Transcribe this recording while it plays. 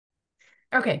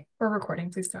Okay, we're recording.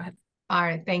 Please go ahead. All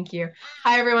right, thank you.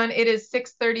 Hi, everyone. It is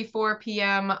 6:34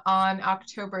 p.m. on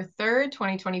October 3rd,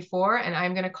 2024, and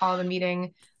I'm going to call the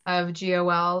meeting of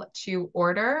GOL to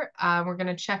order. We're going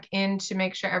to check in to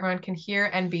make sure everyone can hear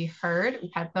and be heard.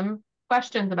 We've had some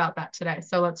questions about that today,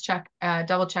 so let's check,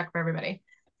 double check for everybody.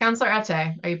 Councillor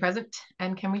Ate, are you present?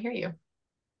 And can we hear you?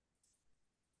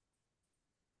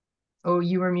 Oh,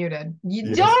 you were muted. You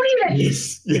Yes. don't even.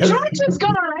 Yes. Yes. George is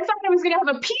gone. I thought I was going to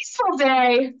have a peaceful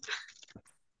day.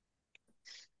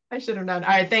 I should have known.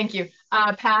 All right, thank you.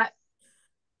 Pat,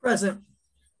 Present.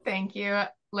 thank you.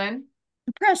 Lynn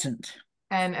Present.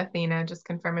 and Athena, just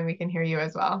confirming we can hear you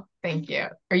as well. Thank you.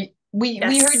 We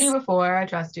Yes. heard you before. I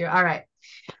trust you. All right.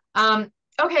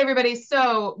 Okay, everybody.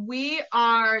 So we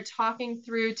are talking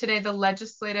through today the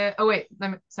legislative. Oh, wait.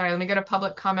 Let me go to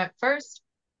public comment first.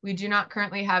 We do not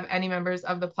currently have any members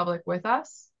of the public with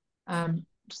us.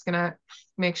 Just gonna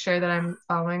make sure that I'm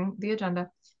following the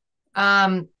agenda.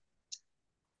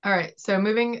 All right, so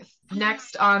moving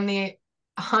next on the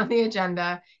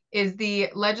agenda is the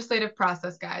legislative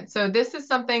process guide. So this is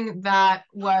something that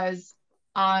was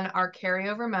on our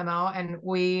carryover memo, and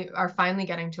we are finally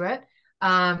getting to it.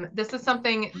 This is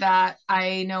something that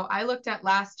I know I looked at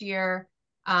last year.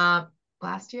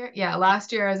 Last year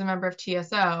as a member of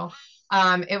TSO.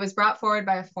 It was brought forward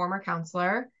by a former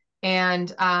counselor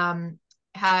and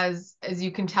has, as you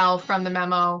can tell from the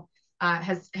memo,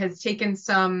 has taken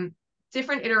some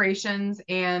different iterations,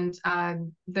 and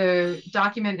the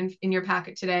document in your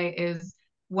packet today is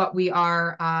what we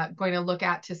are going to look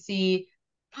at to see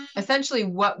essentially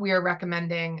what we are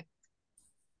recommending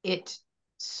it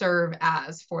serve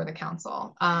as for the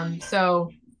council. Former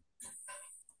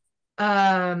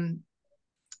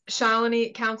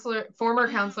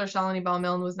counselor Shalini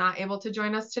Ball-Milne was not able to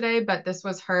join us today, but this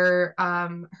was her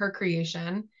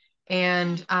creation.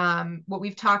 And what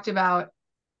we've talked about,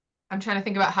 I'm trying to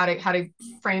think about how to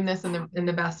frame this in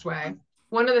the best way.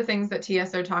 One of the things that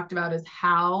TSO talked about is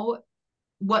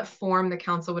what form the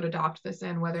council would adopt this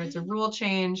in, whether it's a rule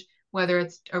change, whether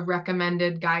it's a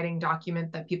recommended guiding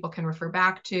document that people can refer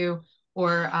back to,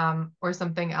 or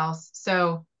something else.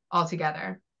 So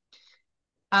altogether,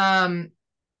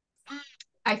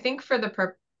 I think for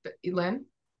the Lynn,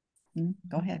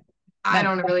 go ahead. I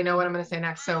don't really know what I'm going to say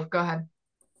next, so go ahead.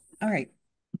 All right.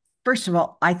 First of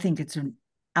all, I think it's an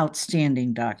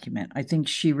outstanding document. I think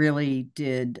she really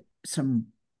did some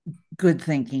good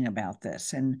thinking about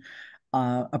this, and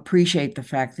appreciate the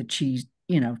fact that she,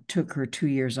 took her 2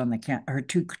 years on her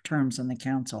 2 terms on the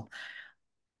council.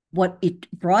 What it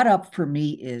brought up for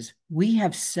me is we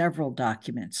have several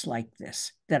documents like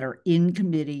this that are in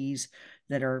committees,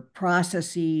 that are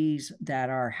processes, that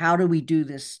are how do we do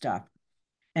this stuff.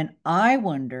 And I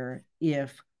wonder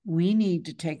if we need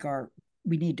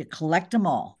to collect them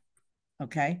all,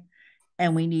 okay?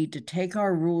 And we need to take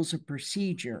our rules of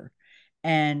procedure,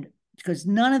 and because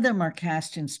none of them are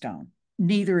cast in stone,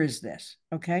 neither is this,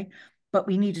 okay? But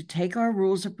we need to take our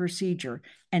rules of procedure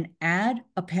and add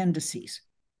appendices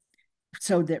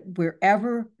so that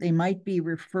wherever they might be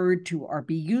referred to or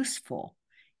be useful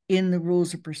in the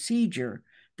rules of procedure,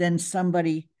 then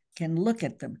somebody can look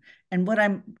at them. And what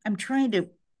I'm trying to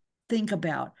think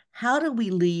about, how do we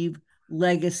leave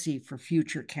legacy for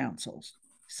future councils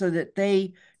so that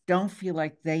they don't feel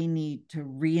like they need to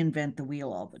reinvent the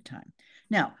wheel all the time?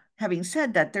 Now, having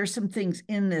said that, there's some things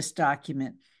in this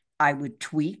document I would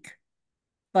tweak,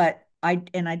 but I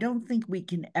don't think we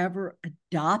can ever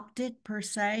adopt it per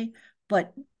se,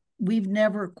 but we've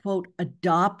never, quote,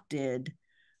 adopted,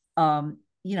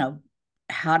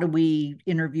 how do we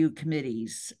interview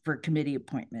committees for committee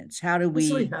appointments? How do we?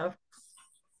 Yes, we have.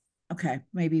 Okay,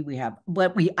 maybe we have,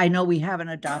 but I know we haven't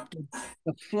adopted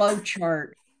the flow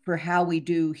chart for how we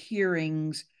do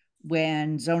hearings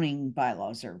when zoning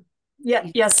bylaws are. Yeah,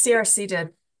 yes, CRC did.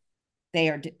 They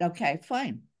are, okay,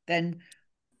 fine. Then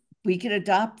we could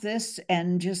adopt this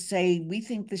and just say, we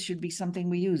think this should be something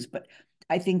we use, but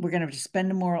I think we're going to have to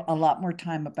spend a lot more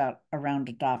time around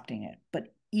adopting it. But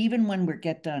even when we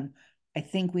get done, I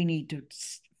think we need to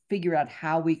figure out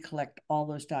how we collect all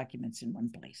those documents in one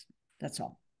place. That's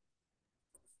all.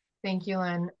 Thank you,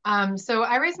 Lynn. So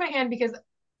I raised my hand because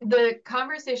the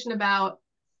conversation about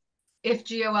if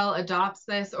GOL adopts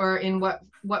this or in what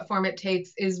form it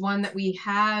takes is one that we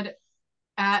had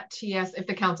at TS, if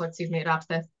the council, adopts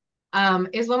this,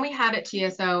 is when we had at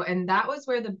TSO, and that was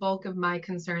where the bulk of my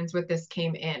concerns with this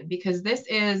came in, because this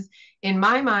is, in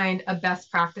my mind, a best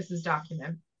practices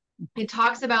document. It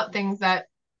talks about things that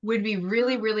would be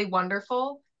really, really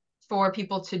wonderful for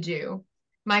people to do.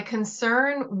 My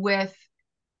concern with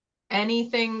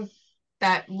anything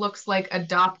that looks like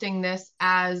adopting this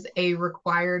as a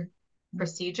required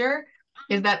procedure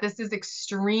is that this is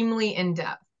extremely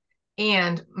in-depth.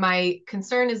 And my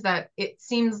concern is that it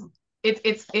seems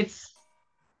it's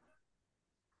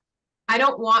I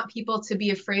don't want people to be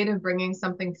afraid of bringing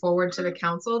something forward to the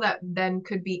council that then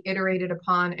could be iterated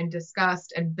upon and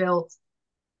discussed and built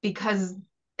because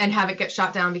and have it get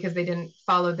shot down because they didn't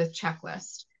follow the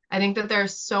checklist. I think that there are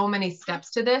so many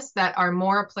steps to this that are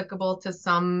more applicable to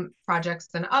some projects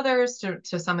than others,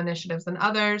 to some initiatives than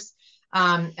others.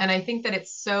 And I think that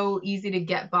it's so easy to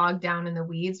get bogged down in the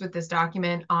weeds with this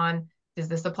document on, does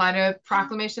this apply to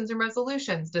proclamations and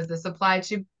resolutions? Does this apply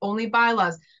to only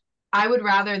bylaws? I would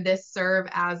rather this serve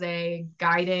as a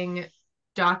guiding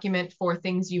document for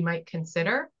things you might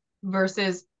consider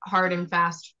versus hard and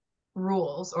fast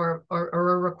rules or a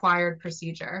required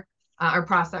procedure or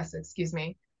process, excuse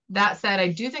me. That said, I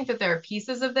do think that there are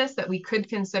pieces of this that we could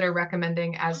consider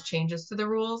recommending as changes to the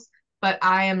rules, but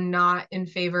I am not in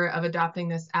favor of adopting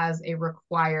this as a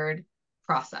required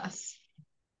process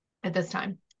at this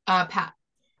time. Pat.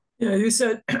 Yeah, you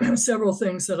said several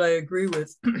things that I agree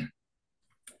with.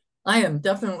 I am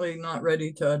definitely not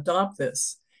ready to adopt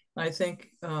this. I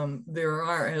think there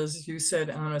are, as you said,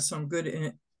 Anna, some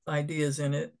good ideas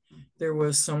in it. There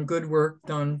was some good work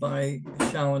done by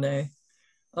Challoner,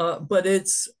 but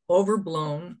it's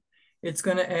overblown. It's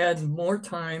going to add more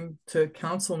time to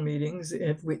council meetings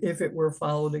if it were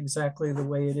followed exactly the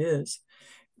way it is.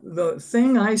 The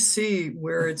thing I see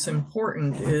where it's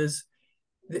important is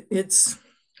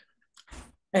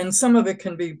and some of it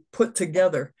can be put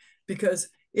together because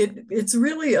it's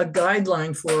really a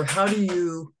guideline for how do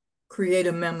you create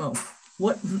a memo.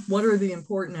 What are the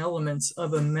important elements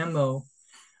of a memo,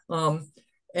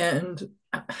 and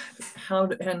how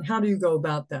do you go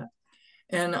about that?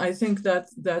 And I think that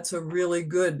that's a really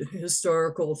good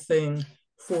historical thing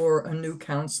for a new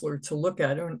counselor to look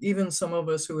at, and even some of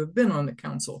us who have been on the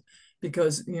council,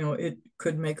 because it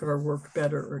could make our work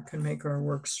better or it can make our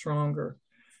work stronger.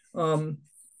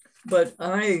 But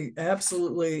I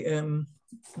absolutely am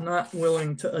not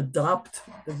willing to adopt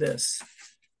this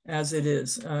as it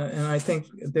is. And I think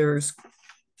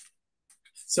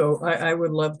so I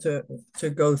would love to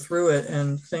go through it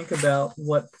and think about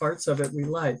what parts of it we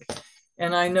like.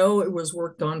 And I know it was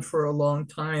worked on for a long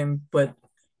time, but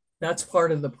that's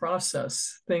part of the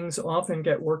process. Things often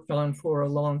get worked on for a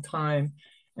long time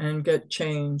and get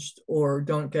changed or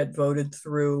don't get voted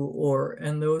through,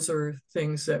 and those are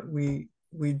things that we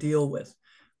deal with.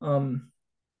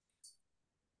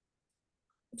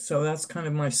 So that's kind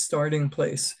of my starting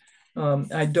place.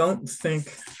 I don't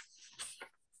think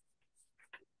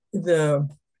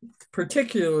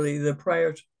particularly the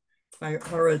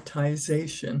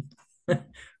prioritization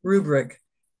rubric,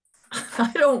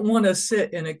 I don't want to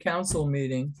sit in a council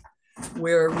meeting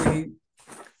where we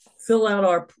fill out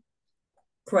our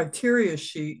criteria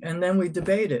sheet and then we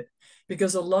debate it,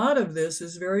 because a lot of this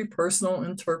is very personal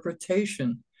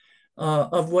interpretation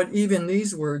of what even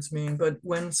these words mean. But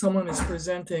when someone is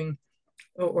presenting,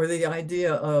 or the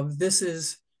idea of this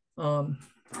is going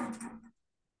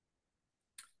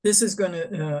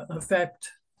to affect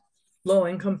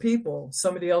low-income people,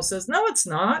 somebody else says, no, it's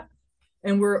not.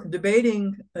 And we're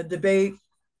debating a debate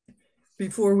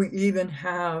before we even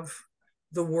have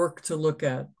the work to look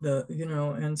at,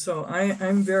 and so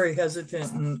I'm very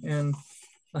hesitant and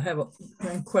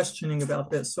I'm questioning about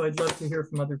this. So I'd love to hear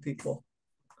from other people.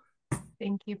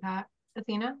 Thank you, Pat.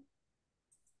 Athena?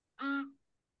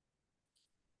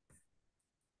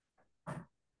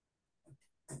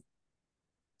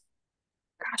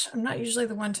 Gosh, I'm not usually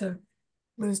the one to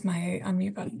lose my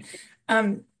unmute button.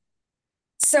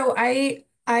 So I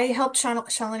helped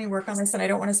Shalini work on this, and I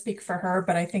don't want to speak for her,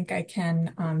 but I think I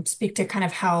can speak to kind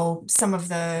of how some of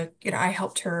the, I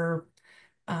helped her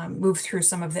move through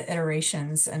some of the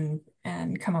iterations and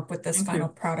come up with this final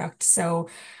product. So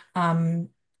I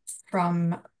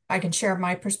can share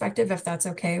my perspective if that's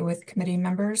okay with committee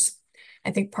members.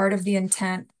 I think part of the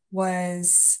intent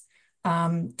was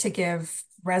to give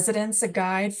residents a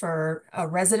guide for a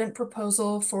resident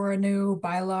proposal for a new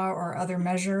bylaw or other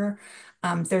measure.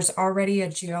 There's already a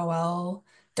GOL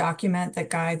document that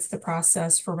guides the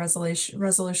process for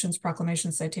resolutions,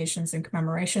 proclamations, citations, and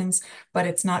commemorations, but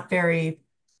it's not very,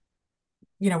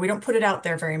 we don't put it out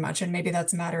there very much, and maybe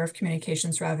that's a matter of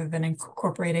communications rather than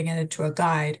incorporating it into a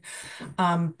guide.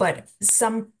 But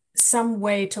some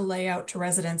way to lay out to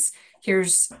residents,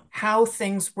 here's how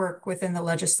things work within the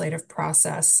legislative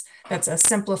process. That's a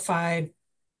simplified,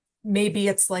 maybe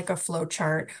it's like a flow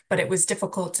chart, but it was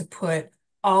difficult to put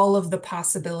all of the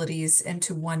possibilities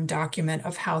into one document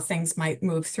of how things might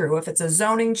move through. If it's a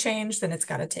zoning change, then it's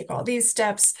got to take all these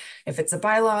steps. If it's a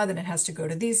bylaw, then it has to go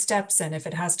to these steps. And if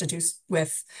it has to do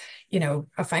with, you know,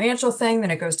 a financial thing, then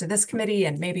it goes to this committee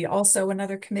and maybe also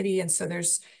another committee. And so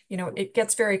there's, you know, it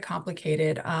gets very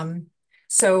complicated.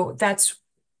 So that's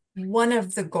one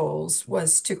of the goals,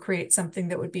 was to create something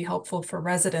that would be helpful for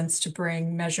residents to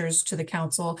bring measures to the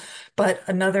council. But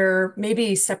another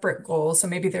maybe separate goal, so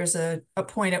maybe there's a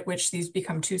point at which these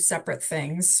become two separate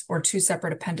things or two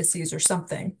separate appendices or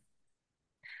something,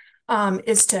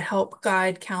 is to help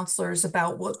guide counselors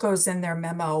about what goes in their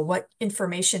memo, what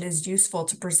information is useful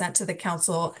to present to the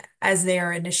council as they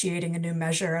are initiating a new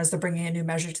measure, as they're bringing a new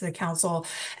measure to the council,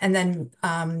 and then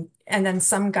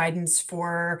some guidance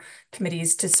for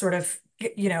committees to sort of,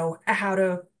 you know, how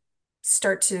to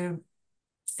start to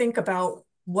think about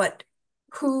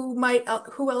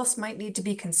who else might need to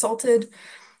be consulted,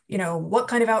 you know, what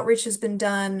kind of outreach has been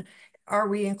done, are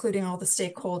we including all the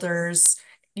stakeholders?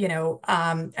 You know,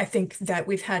 I think that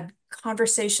we've had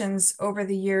conversations over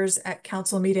the years at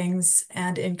council meetings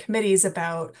and in committees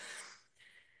about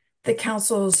the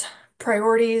council's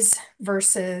priorities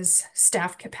versus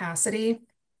staff capacity,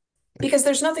 because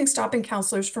there's nothing stopping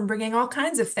counselors from bringing all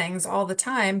kinds of things all the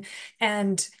time.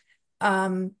 And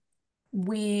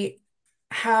we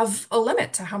have a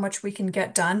limit to how much we can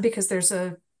get done, because there's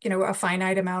a, you know, a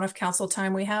finite amount of council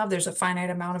time we have. There's a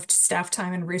finite amount of staff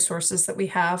time and resources that we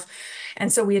have.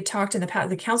 And so we had talked in the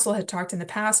past, the council had talked in the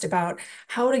past about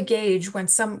how to gauge when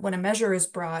a measure is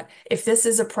brought, if this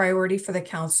is a priority for the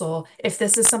council, if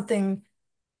this is something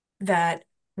that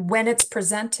when it's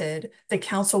presented, the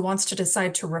council wants to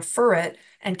decide to refer it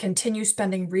and continue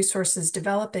spending resources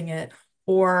developing it,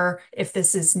 or if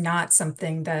this is not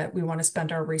something that we want to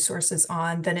spend our resources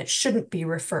on, then it shouldn't be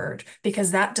referred, because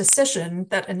that decision,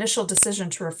 that initial decision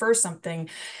to refer something,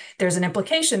 there's an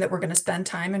implication that we're going to spend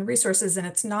time and resources, and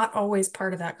it's not always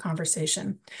part of that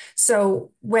conversation.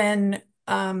 So when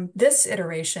this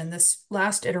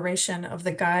last iteration of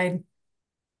the guide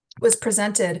was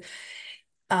presented,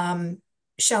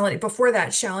 before that,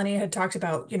 Shalini had talked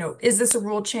about, you know, is this a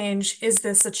rule change? Is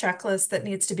this a checklist that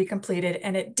needs to be completed?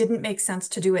 And it didn't make sense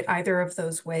to do it either of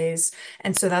those ways.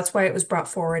 And so that's why it was brought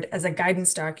forward as a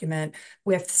guidance document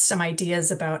with some ideas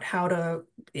about how to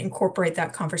incorporate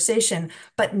that conversation,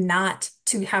 but not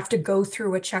to have to go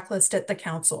through a checklist at the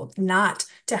council, not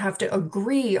to have to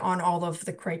agree on all of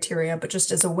the criteria, but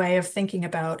just as a way of thinking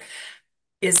about,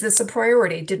 is this a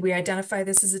priority? Did we identify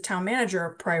this as a town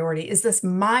manager priority? Is this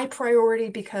my priority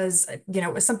because, you know,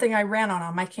 it was something I ran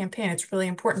on my campaign. It's really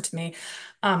important to me.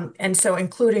 And so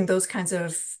including those kinds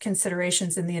of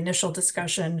considerations in the initial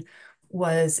discussion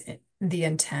was the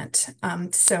intent.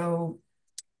 So,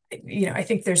 you know, I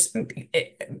think there's,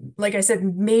 like I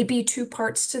said, maybe two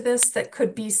parts to this that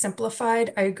could be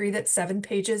simplified. I agree that 7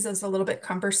 pages is a little bit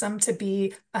cumbersome to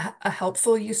be a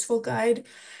helpful, useful guide,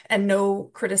 and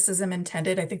no criticism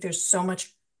intended. I think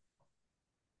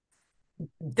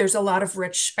there's a lot of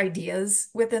rich ideas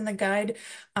within the guide,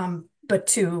 but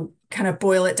to kind of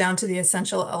boil it down to the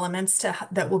essential elements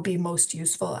that will be most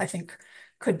useful, I think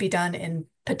could be done in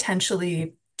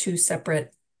potentially 2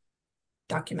 separate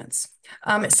documents.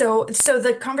 So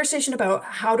the conversation about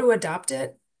how to adopt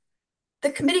it, the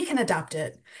committee can adopt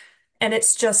it, and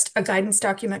it's just a guidance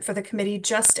document for the committee,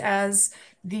 just as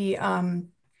the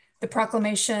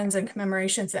proclamations and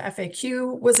commemorations, the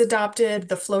FAQ was adopted,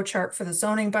 the flow chart for the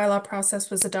zoning bylaw process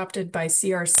was adopted by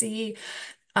CRC.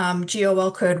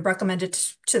 GOL could recommend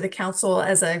it to the council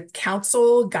as a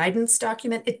council guidance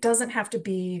document. It doesn't have to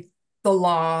be the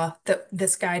law that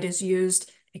this guide is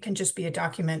used. It can just be a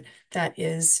document that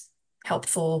is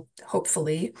helpful,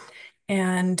 hopefully.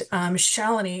 And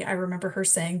Shalini, I remember her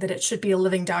saying that it should be a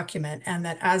living document, and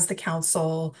that as the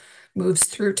council moves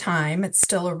through time, it's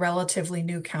still a relatively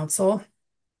new council,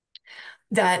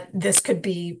 that this could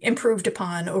be improved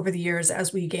upon over the years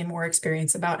as we gain more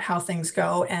experience about how things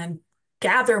go and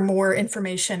gather more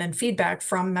information and feedback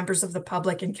from members of the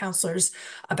public and counselors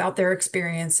about their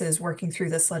experiences working through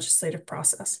this legislative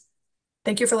process.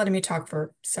 Thank you for letting me talk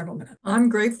for several minutes. I'm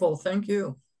grateful. Thank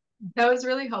you. That was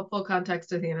really helpful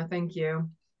context, Athena. Thank you.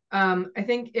 I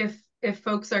think if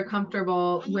folks are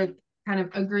comfortable with kind of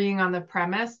agreeing on the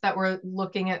premise that we're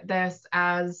looking at this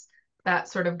as that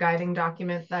sort of guiding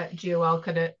document that GOL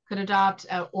could adopt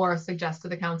or suggest to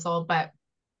the council, but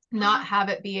not have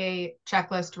it be a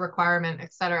checklist requirement,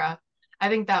 etc. I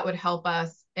think that would help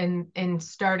us in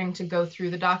starting to go through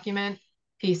the document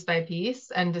piece by piece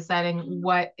and deciding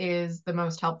what is the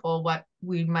most helpful, what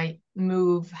we might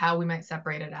move, how we might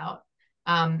separate it out.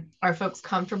 Are folks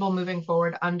comfortable moving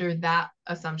forward under that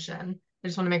assumption? I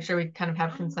just want to make sure we kind of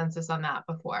have consensus on that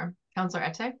before. Councillor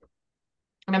Ette?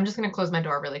 And I'm just going to close my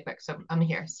door really quick, so I'm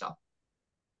here still.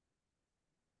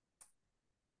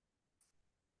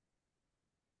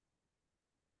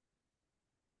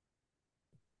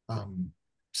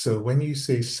 So when you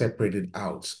say separated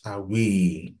out, are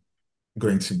we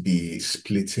going to be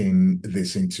splitting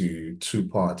this into two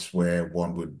parts where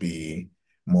one would be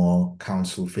more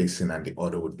council facing and the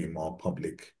other would be more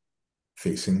public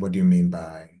facing? What do you mean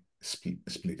by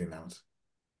splitting out?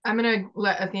 I'm gonna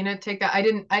let Athena take that. I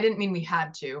didn't mean we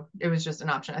had to. It was just an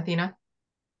option. Athena?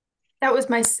 That was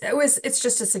it's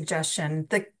just a suggestion.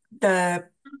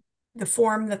 The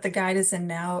form that the guide is in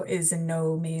now is in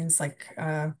no means, like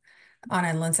Anna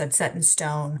and Lynn said, set in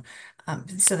stone.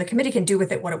 So the committee can do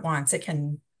with it what it wants. It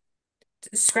can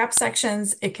scrap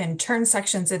sections, it can turn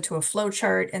sections into a flow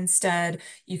chart instead.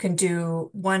 You can do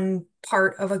one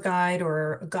part of a guide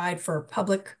or a guide for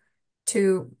public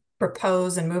to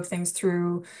propose and move things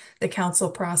through the council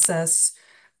process,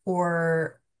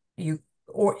 or you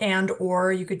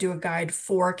could do a guide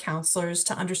for counselors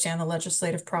to understand the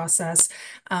legislative process.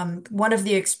 One of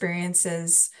the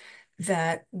experiences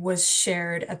that was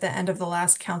shared at the end of the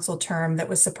last council term that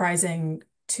was surprising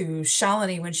to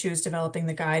Shalini when she was developing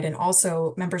the guide, and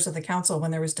also members of the council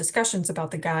when there was discussions about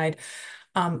the guide,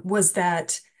 was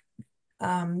that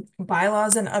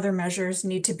bylaws and other measures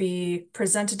need to be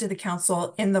presented to the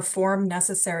council in the form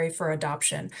necessary for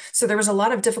adoption. So there was a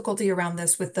lot of difficulty around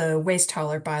this with the waste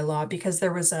hauler bylaw, because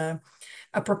there was a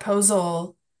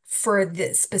proposal for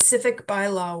the specific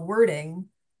bylaw wording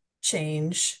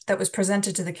change that was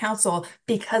presented to the council,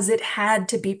 because it had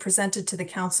to be presented to the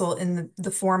council in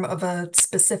the form of a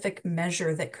specific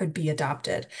measure that could be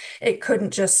adopted. It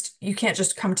couldn't just, you can't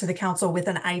just come to the council with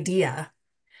an idea.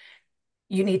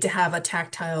 You need to have a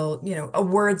tactile, a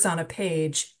words on a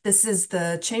page. This is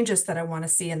the changes that I want to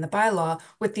see in the bylaw,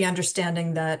 with the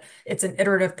understanding that it's an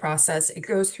iterative process. It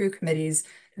goes through committees.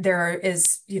 There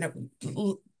is,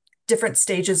 different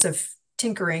stages of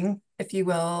tinkering, if you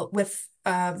will, with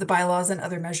the bylaws and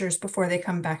other measures before they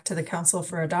come back to the council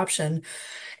for adoption.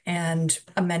 And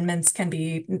amendments can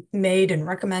be made and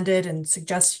recommended and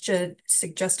suggested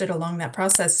along that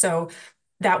process. So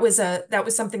that was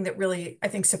something that really, I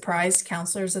think, surprised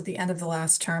counselors at the end of the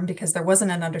last term, because there wasn't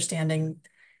an understanding,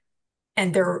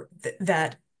 and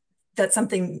that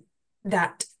something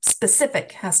that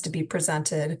specific has to be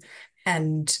presented.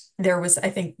 And there was,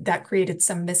 I think, that created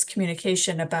some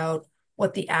miscommunication about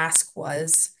what the ask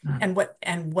was, and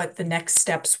what the next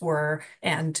steps were,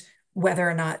 and whether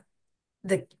or not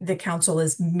the council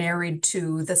is married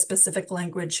to the specific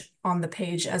language on the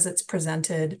page as it's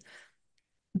presented.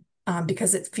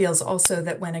 Because it feels also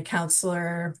that when a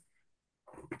counselor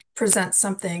presents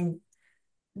something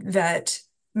that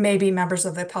maybe members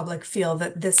of the public feel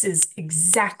that this is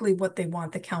exactly what they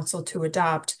want the council to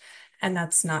adopt, and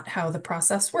that's not how the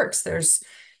process works. There's,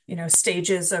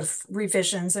 stages of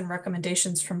revisions and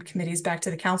recommendations from committees back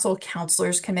to the council.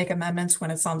 Counselors can make amendments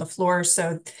when it's on the floor.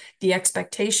 So the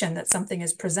expectation that something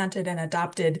is presented and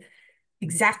adopted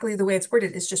exactly the way it's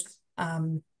worded is just,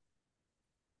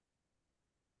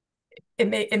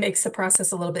 it makes the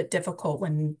process a little bit difficult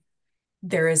when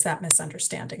there is that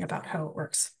misunderstanding about how it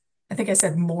works. I think I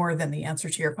said more than the answer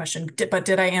to your question, but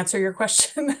did I answer your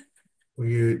question? Well,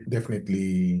 you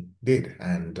definitely did,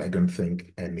 and I don't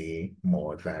think any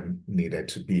more than needed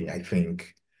to be. I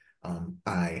think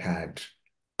I had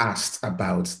asked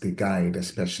about the guide,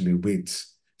 especially with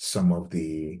some of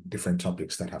the different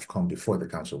topics that have come before the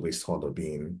council, waste hauler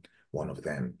being one of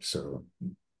them. So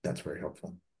that's very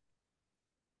helpful.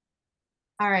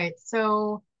 All right,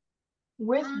 so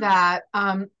with that,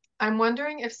 I'm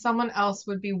wondering if someone else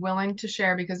would be willing to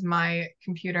share, because my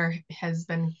computer has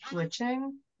been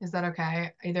glitching. Is that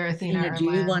okay? Either Athena or do you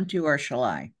Lynn. want to, or shall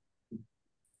I?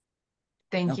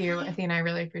 Thank you, Athena. I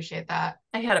really appreciate that.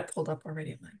 I had it pulled up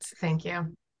already, Lynn. Thank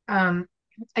you.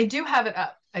 I do have it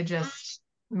up.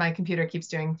 My computer keeps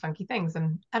doing funky things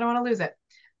and I don't want to lose it.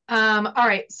 All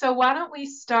right, so why don't we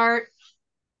start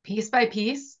piece by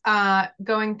piece,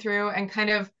 going through and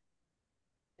kind of,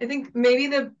 I think maybe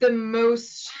the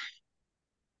most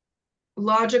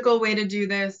logical way to do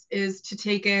this is to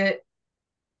take it,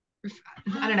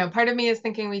 I don't know, part of me is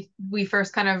thinking we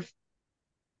first kind of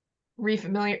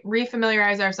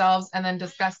refamiliarize ourselves and then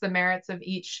discuss the merits of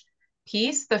each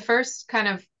piece. The first kind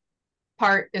of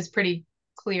part is pretty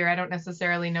clear. I don't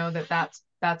necessarily know that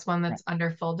that's one that's under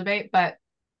full debate, but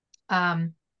A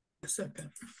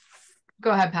second.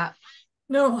 Go ahead, Pat.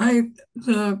 No,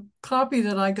 the copy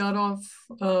that I got off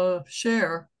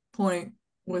SharePoint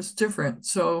was different,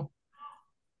 so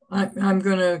I'm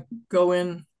gonna go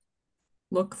in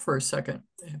look for a second.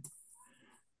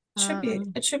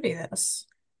 It should be this.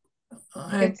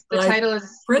 The title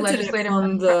is printed legislative. it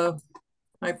from the.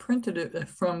 I printed it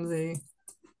from the.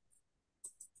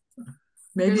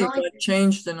 Maybe it got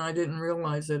changed and I didn't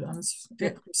realize it. I'm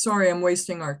sorry, I'm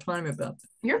wasting our time about that.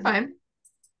 You're fine.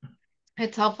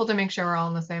 It's helpful to make sure we're all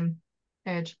on the same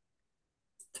page.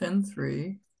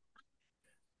 10.3.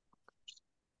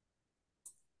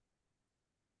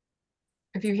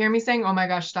 If you hear me saying, oh my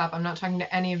gosh, stop. I'm not talking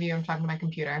to any of you. I'm talking to my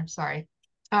computer. Sorry.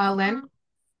 Lynn?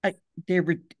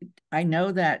 I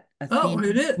know that. Athena,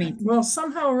 it is. Well,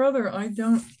 somehow or other, I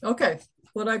don't. Okay.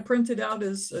 What I printed out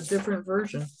is a different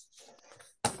version.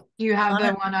 Do you have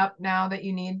the one up now that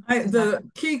you need?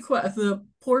 The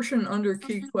portion under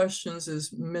key questions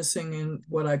is missing in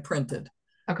what I printed.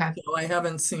 Okay. So I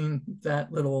haven't seen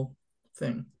that little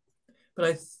thing, but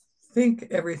I think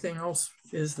everything else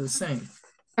is the same.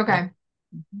 Okay.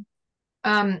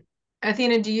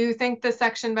 Athena, do you think the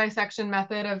section by section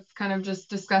method of kind of just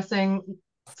discussing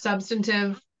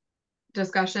substantive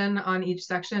discussion on each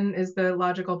section is the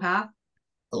logical path?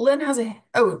 Lynn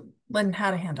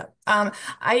had a hand up.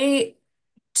 I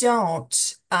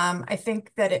don't. I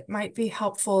think that it might be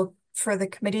helpful for the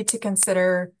committee to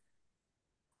consider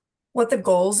what the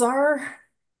goals are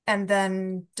and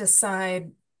then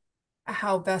decide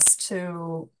how best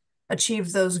to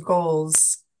achieve those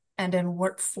goals and in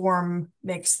what form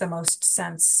makes the most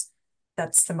sense,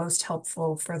 that's the most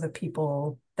helpful for the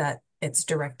people that it's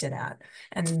directed at.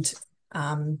 And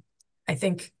I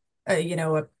think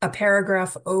a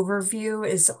paragraph overview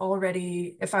is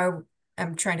already, if I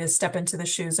am trying to step into the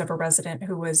shoes of a resident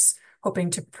who was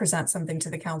hoping to present something to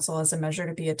the council as a measure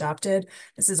to be adopted,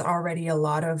 this is already a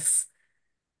lot of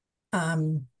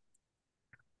kind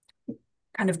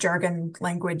of jargon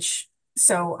language.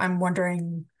 So I'm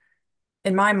wondering,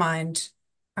 in my mind,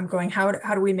 I'm going, how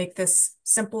do we make this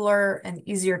simpler and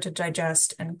easier to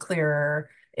digest and clearer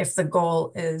if the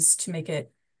goal is to make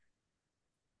it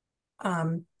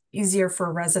easier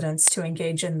for residents to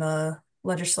engage in the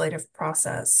legislative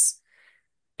process,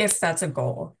 if that's a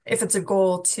goal. If it's a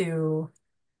goal to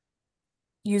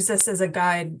use this as a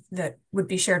guide that would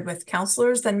be shared with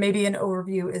counselors, then maybe an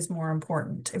overview is more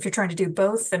important. If you're trying to do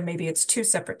both, then maybe it's two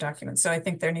separate documents. So I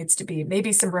think there needs to be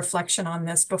maybe some reflection on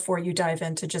this before you dive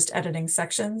into just editing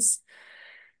sections.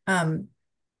 That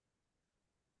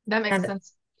makes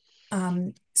sense.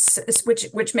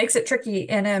 Which makes it tricky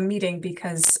in a meeting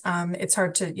because it's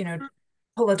hard to,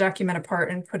 pull a document apart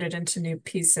and put it into new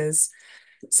pieces.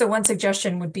 So one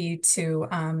suggestion would be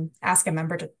to ask a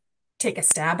member to take a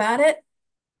stab at it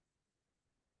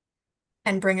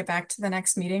and bring it back to the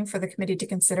next meeting for the committee to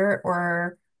consider,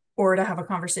 or to have a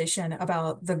conversation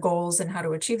about the goals and how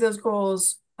to achieve those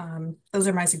goals. Those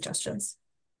are my suggestions.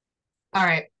 All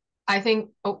right. I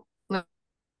think,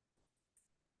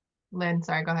 Lynn,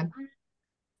 sorry, go ahead.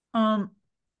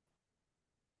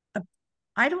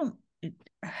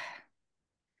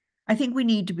 I think we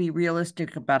need to be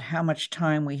realistic about how much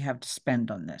time we have to spend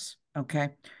on this. Okay.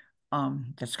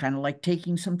 That's kind of like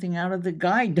taking something out of the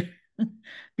guide.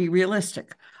 Be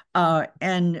realistic.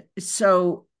 And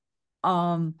so,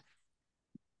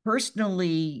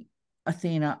 personally,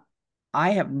 Athena,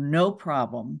 I have no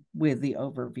problem with the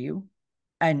overview.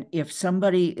 And if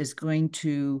somebody is going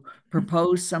to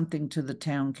propose something to the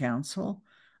town council,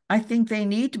 I think they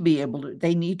need to be able to,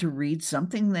 they need to read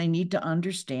something. They need to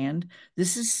understand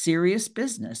this is serious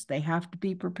business. They have to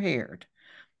be prepared.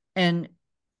 And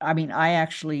I mean, I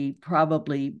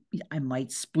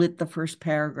might split the first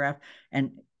paragraph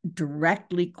and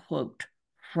directly quote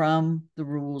from the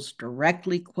rules,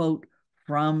 directly quote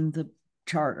from the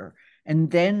charter, and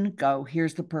then go,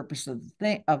 here's the purpose of the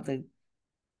thing, of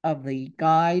the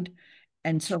guide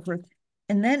and so forth.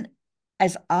 And then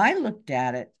as I looked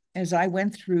at it, as I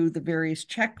went through the various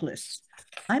checklists,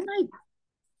 I might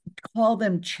call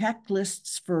them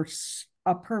checklists for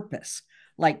a purpose.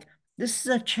 Like, this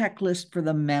is a checklist for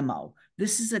the memo.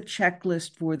 This is a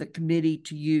checklist for the committee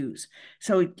to use.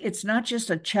 So it's not just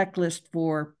a checklist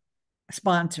for a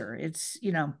sponsor.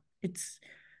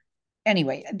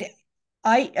 Anyway,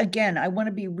 I want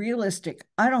to be realistic.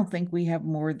 I don't think we have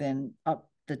more than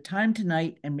the time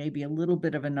tonight and maybe a little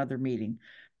bit of another meeting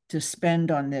to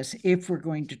spend on this if we're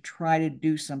going to try to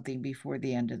do something before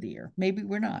the end of the year. Maybe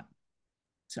we're not.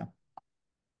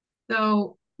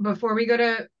 So before we go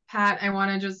to Pat, I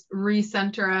want to just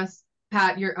recenter us.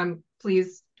 Pat,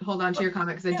 please hold on to your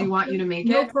comment because I do want you to make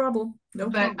it. No problem.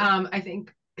 But I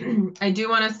think I do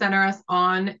want to center us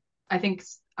on, I think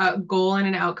a goal and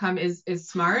an outcome is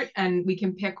smart, and we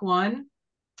can pick one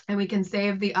and we can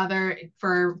save the other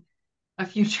for a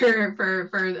future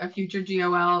for a future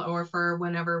GOL, or for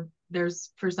whenever there's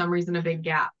for some reason a big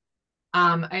gap.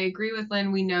 I agree with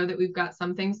Lynn. We know that we've got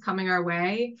some things coming our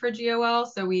way for GOL,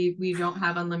 so we don't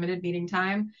have unlimited meeting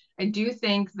time. I do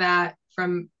think that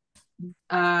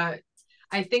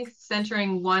I think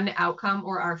centering one outcome,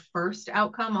 or our first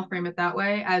outcome, I'll frame it that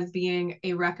way, as being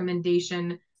a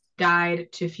recommendation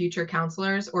guide to future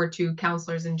counselors or to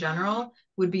counselors in general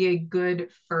would be a good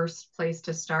first place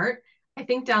to start. I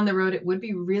think down the road, it would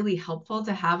be really helpful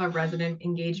to have a resident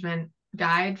engagement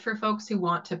guide for folks who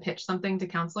want to pitch something to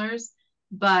counselors.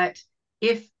 But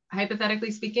if,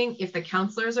 hypothetically speaking, if the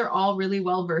counselors are all really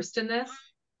well versed in this,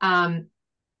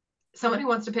 someone who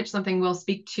wants to pitch something will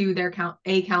speak to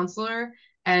a counselor,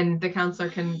 and the counselor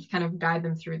can kind of guide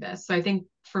them through this. So I think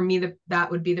for me,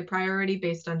 that would be the priority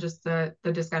based on just the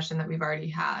discussion that we've already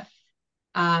had.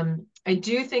 I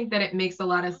do think that it makes a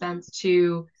lot of sense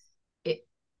to,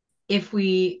 if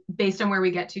we, based on where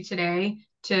we get to today,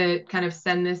 to kind of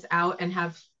send this out and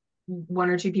have one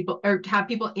or two people, or have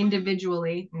people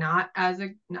individually, not as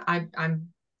I'm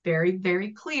very,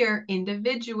 very clear,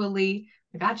 individually,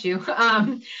 I got you,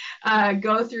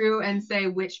 go through and say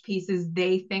which pieces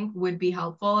they think would be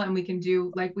helpful. And we can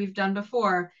do like we've done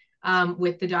before,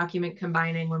 with the document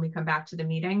combining when we come back to the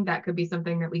meeting. That could be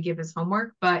something that we give as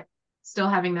homework, but still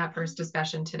having that first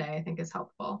discussion today, I think, is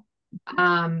helpful.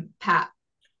 Pat.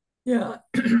 Yeah,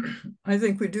 I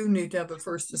think we do need to have a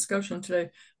first discussion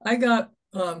today. I got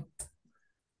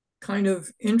kind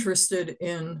of interested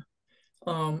in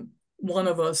one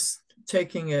of us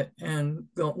taking it and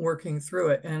working through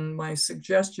it. And my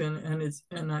suggestion,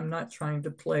 and I'm not trying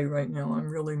to play right now, I'm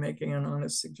really making an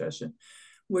honest suggestion,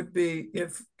 would be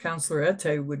if Councillor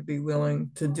Ette would be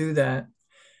willing to do that.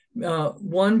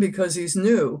 One, because he's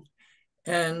new,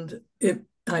 and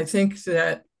I think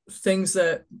that things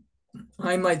that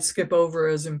I might skip over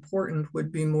as important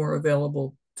would be more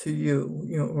available to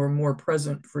you, or more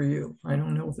present for you. I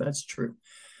don't know if that's true.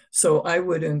 So I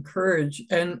would encourage,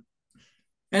 and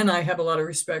I have a lot of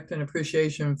respect and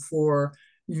appreciation for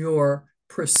your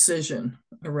precision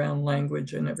around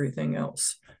language and everything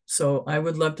else. So I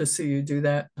would love to see you do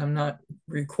that. I'm not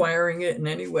requiring it in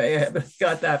any way. I haven't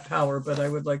got that power, but I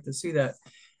would like to see that.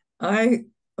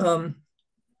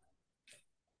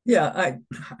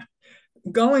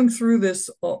 Going through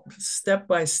this step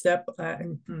by step, I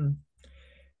don't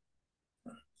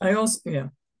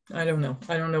know.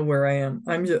 I don't know where I am.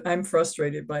 I'm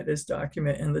frustrated by this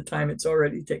document and the time it's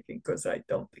already taking, because I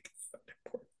don't think it's that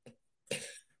important.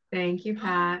 Thank you,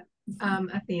 Pat.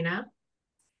 Athena.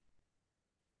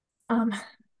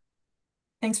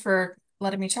 Thanks for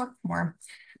letting me talk more.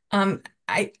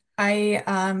 I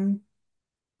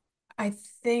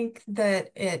think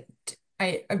that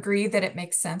I agree that it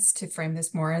makes sense to frame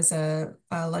this more as a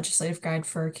legislative guide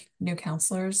for new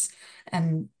counselors.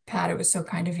 And Pat, it was so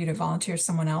kind of you to volunteer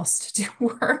someone else to do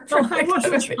work. No, I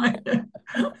wasn't trying to.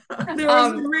 There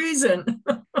was a reason.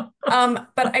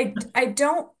 But I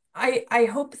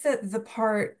hope that the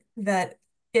part that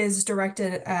is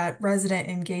directed at resident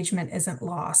engagement isn't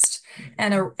lost.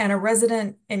 And a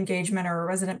resident engagement or a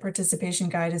resident participation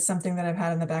guide is something that I've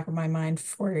had in the back of my mind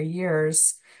for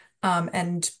years.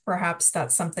 And perhaps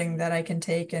that's something that I can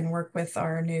take and work with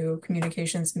our new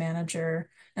communications manager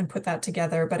and put that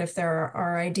together. But if there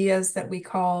are ideas that we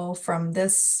call from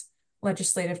this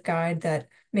legislative guide that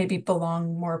maybe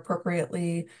belong more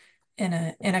appropriately in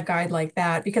a guide like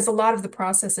that, because a lot of the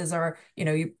processes are,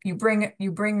 you bring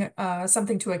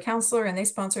something to a counselor and they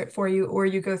sponsor it for you, or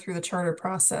you go through the charter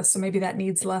process. So maybe that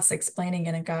needs less explaining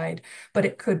in a guide, but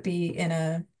it could be in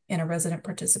a resident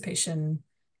participation,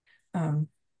 an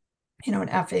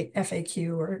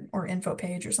FAQ or info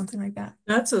page or something like that.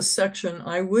 That's a section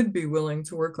I would be willing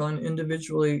to work on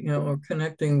individually, or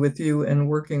connecting with you and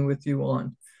working with you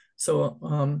on.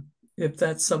 So if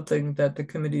that's something that the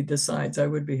committee decides, I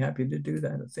would be happy to do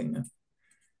that, Athena.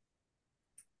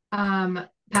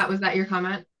 Pat, was that your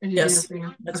comment? Yes,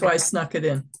 that's why I snuck it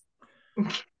in.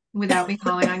 Without me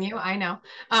calling on you, I know.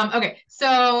 Okay, so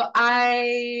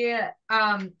I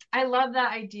love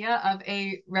that idea of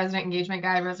a resident engagement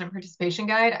guide, resident participation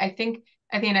guide. I think,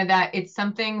 Athena, that it's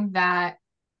something that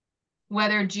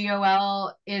whether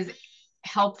GOL is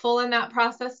helpful in that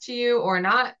process to you or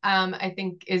not, I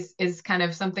think is kind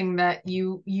of something that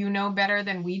you know better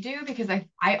than we do, because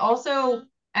I also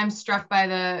am struck by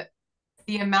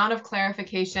the amount of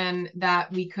clarification that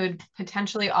we could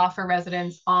potentially offer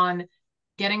residents on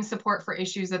getting support for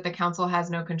issues that the council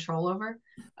has no control over.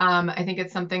 I think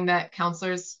it's something that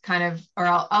counselors kind of, or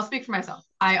I'll speak for myself.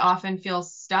 I often feel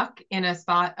stuck in a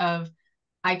spot of,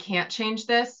 I can't change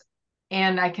this.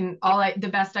 and the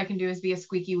best I can do is be a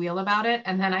squeaky wheel about it.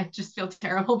 And then I just feel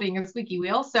terrible being a squeaky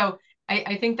wheel. So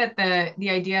I think that the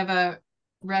idea of a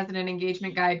resident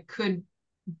engagement guide could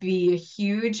be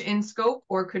huge in scope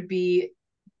or could be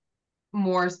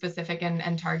more specific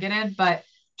and targeted, but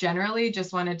generally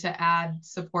just wanted to add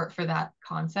support for that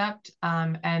concept.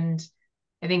 And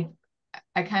I think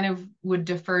I kind of would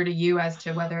defer to you as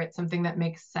to whether it's something that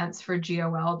makes sense for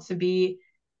GOL to be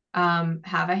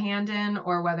have a hand in,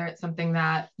 or whether it's something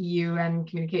that you and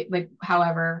communicate, like,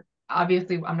 however,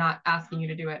 obviously I'm not asking you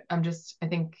to do it.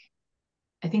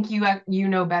 I think you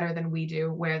know better than we do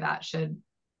where that should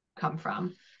come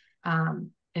from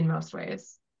in most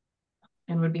ways,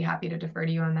 and would be happy to defer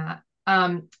to you on that.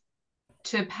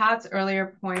 To Pat's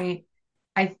earlier point,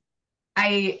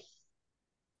 I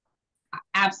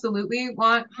absolutely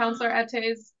want Councillor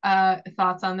Ete's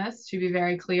thoughts on this, to be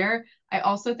very clear. I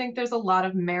also think there's a lot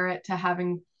of merit to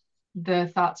having the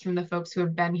thoughts from the folks who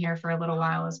have been here for a little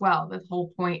while as well. The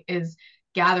whole point is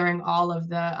gathering all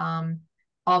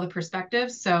the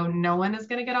perspectives, so no one is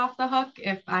going to get off the hook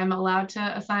if I'm allowed to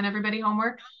assign everybody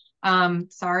homework.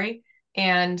 Sorry.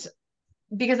 And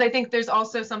because I think there's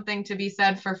also something to be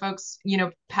said for folks,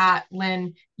 Pat,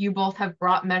 Lynn, you both have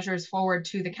brought measures forward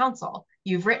to the council.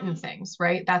 You've written things,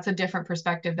 right? That's a different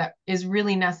perspective that is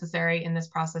really necessary in this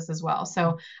process as well.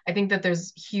 So I think that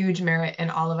there's huge merit in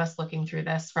all of us looking through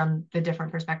this from the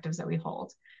different perspectives that we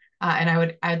hold.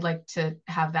 And I'd like to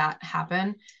have that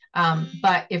happen.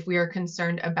 But if we are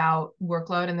concerned about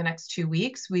workload in the next 2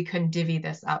 weeks, we can divvy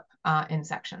this up in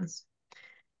sections.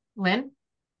 Lynn?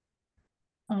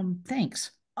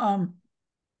 Thanks. I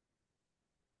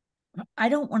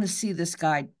don't want to see this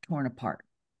guide torn apart.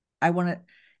 I want to,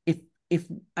 if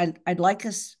I'd like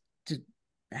us to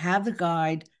have the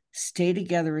guide stay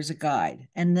together as a guide.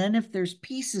 And then if there's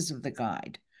pieces of the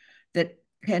guide that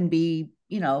can be,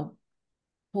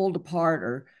 pulled apart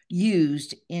or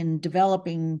used in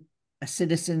developing a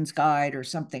citizen's guide or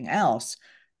something else,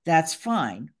 that's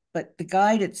fine. But the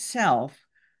guide itself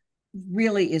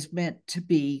really is meant to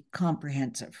be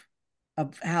comprehensive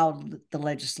of how the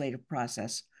legislative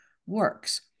process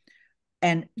works.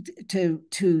 And to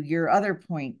your other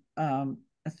point, Anna,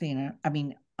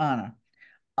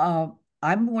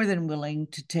 I'm more than willing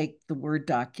to take the Word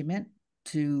document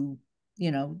to,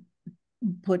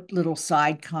 put little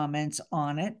side comments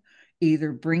on it,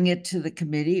 either bring it to the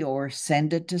committee or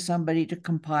send it to somebody to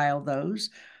compile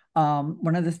those.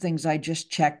 One of the things I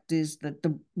just checked is that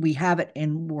we have it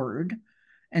in Word.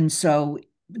 And so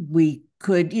we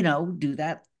could, do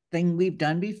that thing we've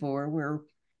done before where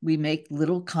we make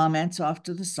little comments off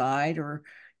to the side or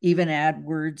even add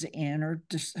words in or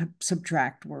just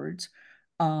subtract words.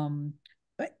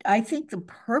 But I think the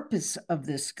purpose of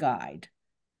this guide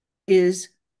is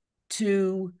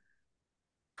to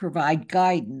provide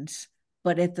guidance,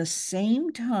 but at the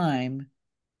same time,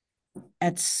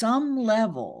 at some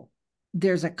level,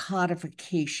 there's a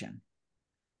codification.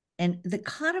 And the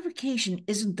codification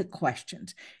isn't the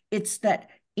questions. It's that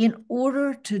in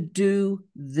order to do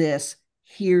this,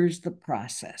 here's the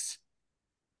process.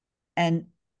 And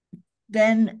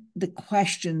then the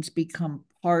questions become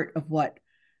part of what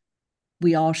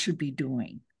we all should be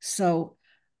doing. So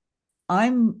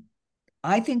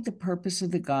I think the purpose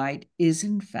of the guide is,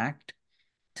 in fact,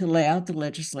 to lay out the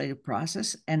legislative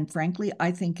process. And frankly, I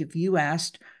think if you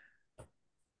asked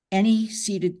any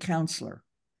seated councillor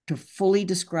to fully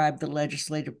describe the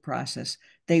legislative process,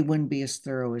 they wouldn't be as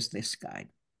thorough as this guide.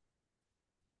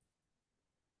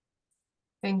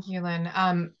 Thank you, Lynn.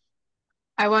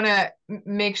 I want to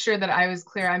make sure that I was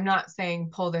clear. I'm not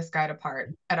saying pull this guide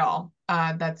apart at all.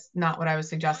 That's not what I was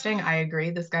suggesting. I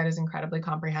agree. This guide is incredibly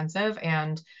comprehensive,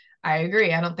 and I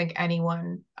agree. I don't think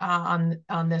anyone on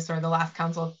this or the last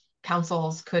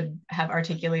councils could have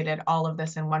articulated all of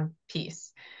this in one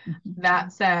piece. Mm-hmm.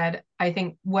 That said, I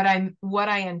think what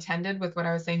I intended with what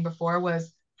I was saying before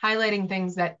was highlighting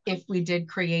things that if we did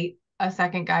create a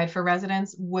second guide for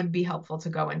residents would be helpful to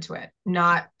go into it,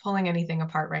 not pulling anything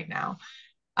apart right now.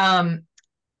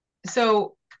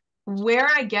 So where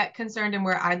I get concerned and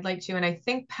where I'd like to, and I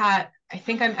think, Pat,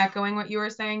 I'm echoing what you were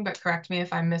saying, but correct me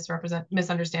if I'm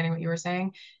misunderstanding what you were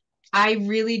saying. I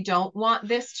really don't want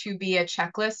this to be a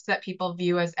checklist that people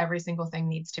view as every single thing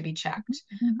needs to be checked.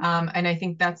 Mm-hmm. And I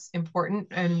think that's important.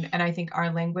 And I think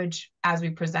our language as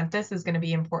we present this is going to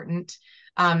be important.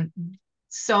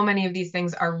 So many of these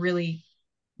things are really,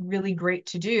 really great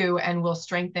to do and will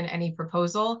strengthen any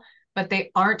proposal, but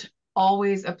they aren't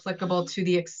always applicable to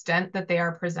the extent that they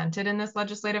are presented in this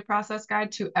legislative process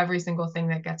guide to every single thing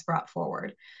that gets brought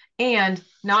forward. And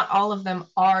not all of them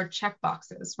are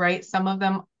checkboxes, right? Some of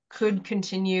them could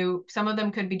continue. Some of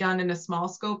them could be done in a small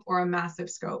scope or a massive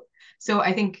scope. So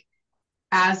I think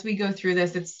as we go through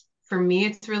this, for me,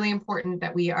 it's really important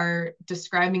that we are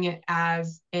describing it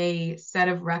as a set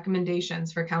of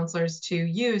recommendations for counselors to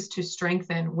use to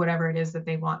strengthen whatever it is that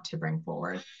they want to bring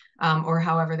forward, or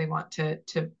however they want to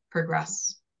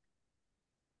progress.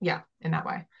 Yeah, in that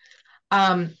way.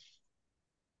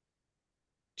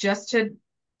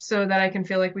 So that I can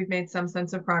feel like we've made some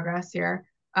sense of progress here.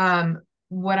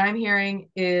 What I'm hearing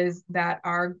is that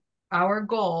our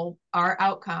goal, our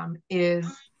outcome is,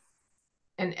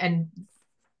 and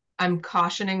I'm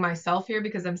cautioning myself here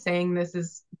because I'm saying this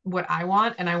is what I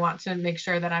want, and I want to make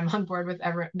sure that I'm on board with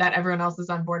that everyone else is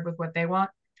on board with what they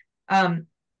want.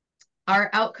 Our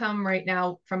outcome right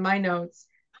now, from my notes,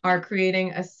 are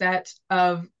creating a set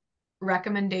of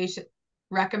recommended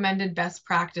best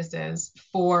practices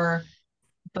for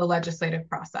the legislative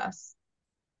process.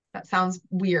 That sounds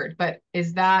weird, but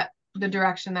is that the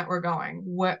direction that we're going?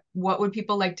 What would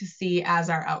people like to see as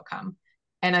our outcome?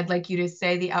 And I'd like you to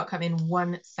say the outcome in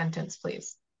one sentence,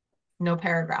 please. No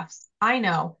paragraphs. I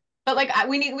know, but like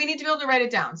we need to be able to write it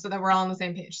down so that we're all on the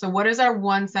same page. So what is our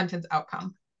one sentence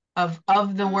outcome of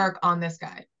the work on this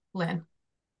guide, Lynn?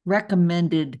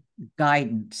 Recommended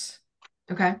guidance.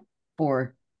 Okay.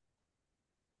 For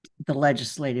the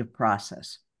legislative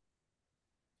process.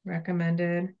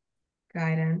 Recommended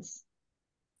guidance.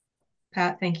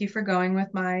 Pat, thank you for going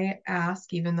with my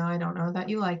ask, even though I don't know that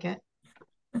you like it.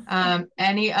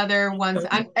 Any other ones?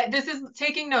 This is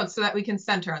taking notes so that we can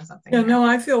center on something. Yeah, here. no,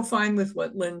 I feel fine with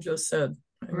what Lynn just said.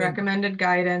 Recommended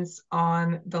guidance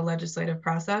on the legislative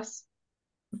process.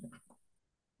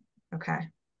 Okay.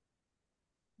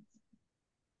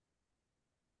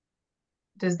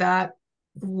 Does that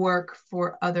work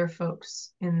for other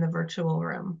folks in the virtual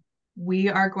room? We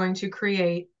are going to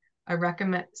create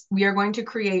recommended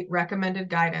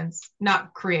guidance,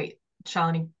 not create,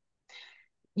 Shalini.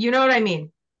 You know what I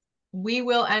mean? We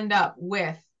will end up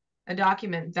with a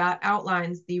document that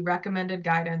outlines the recommended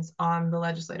guidance on the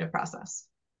legislative process.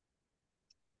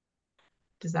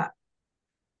 Does that?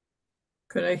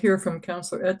 Could I hear from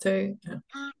Councillor Ette?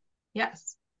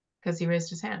 Yes, because he raised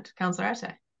his hand. Councillor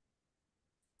Ette.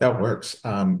 That works.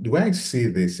 The way I see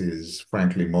this is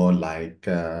frankly more like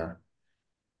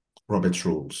Robert's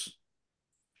rules,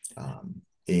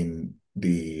 in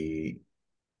the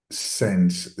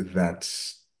sense that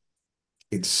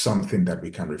it's something that we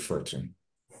can refer to.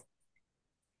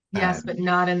 Yes, but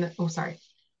not in the, oh, sorry.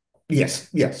 Yes,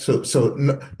 yes. So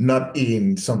not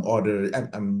in some order.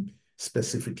 I'm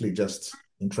specifically just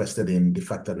interested in the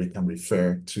fact that we can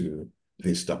refer to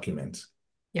this document.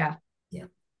 Yeah. Yeah.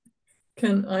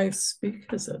 Can I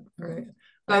speak? Is that right?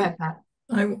 Go ahead, Pat.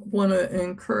 I want to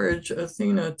encourage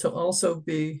Athena to also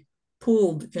be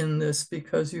pulled in this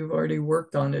because you've already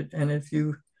worked on it. And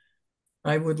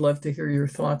I would love to hear your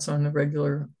thoughts on the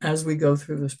regular as we go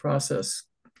through this process,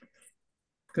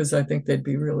 because I think they'd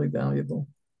be really valuable.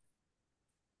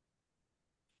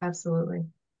 Absolutely.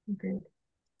 Agreed.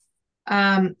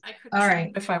 I could all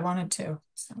right. if I wanted to.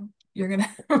 So you're gonna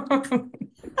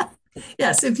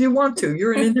Yes, if you want to.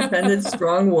 You're an independent,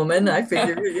 strong woman. I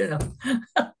figure,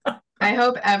 I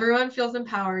hope everyone feels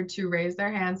empowered to raise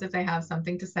their hands if they have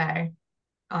something to say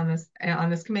on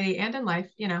this committee and in life,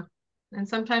 and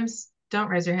sometimes don't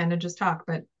raise your hand and just talk,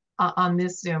 but on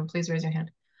this Zoom, please raise your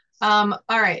hand. All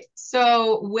right.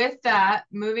 So with that,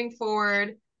 moving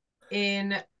forward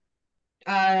in,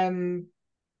 I'm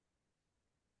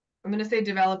going to say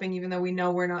developing, even though we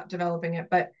know we're not developing it,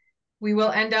 but we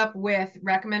will end up with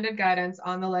recommended guidance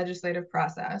on the legislative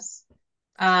process.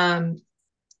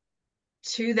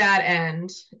 To that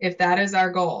end, if that is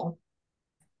our goal,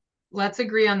 let's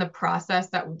agree on the process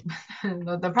that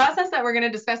the process that we're going to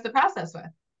discuss the process with.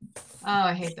 Oh,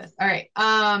 I hate this. All right.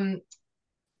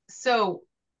 So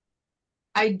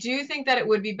I do think that it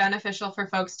would be beneficial for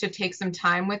folks to take some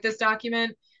time with this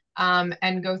document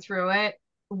and go through it.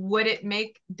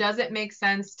 Does it make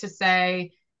sense to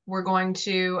say we're going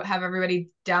to have everybody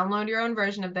download your own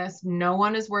version of this? No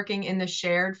one is working in the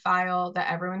shared file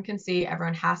that everyone can see.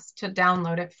 Everyone has to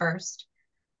download it first.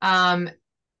 And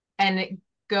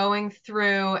going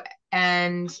through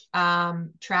and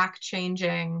track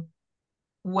changing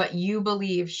what you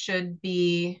believe should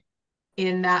be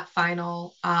in that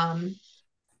final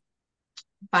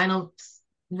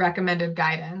recommended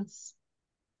guidance.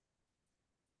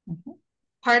 Mm-hmm.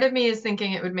 Part of me is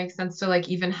thinking it would make sense to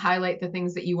even highlight the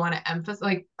things that you want to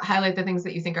emphasize, highlight the things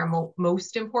that you think are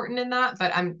most important in that,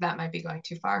 but that might be going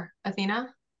too far. Athena?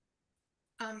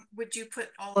 Would you put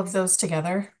all of those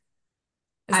together?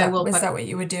 Is that what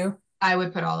you would do? I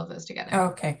would put all of those together.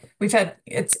 Okay, we've had,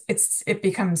 it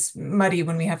becomes muddy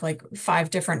when we have like 5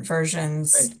 different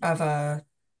versions Right. of a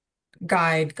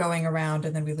guide going around,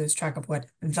 and then we lose track of what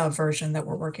the version that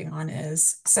we're working on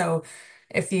is. So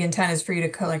if the intent is for you to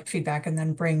collect feedback and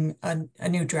then bring a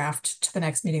new draft to the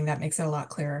next meeting, that makes it a lot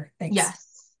clearer. Thanks.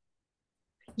 Yes.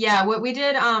 Yeah, what we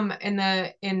did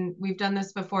we've done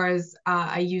this before is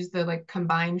I use the like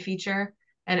combine feature,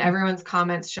 and everyone's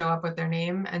comments show up with their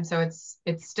name, and so it's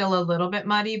still a little bit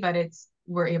muddy, but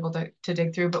we're able to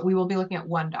dig through. But we will be looking at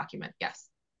one document. Yes.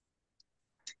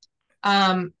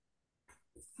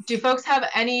 Do folks have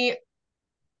any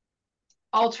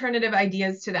alternative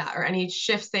ideas to that, or any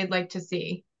shifts they'd like to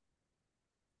see?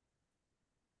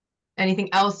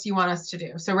 Anything else you want us to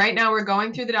do? So right now we're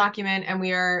going through the document, and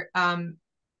we are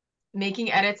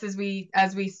making edits as we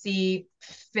see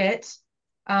fit.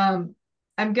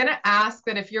 I'm gonna ask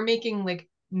that if you're making like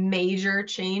major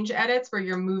change edits where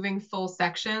you're moving full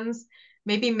sections,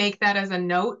 maybe make that as a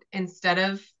note instead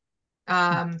of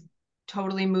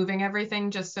totally moving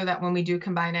everything, just so that when we do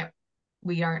combine it,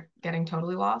 we aren't getting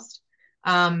totally lost.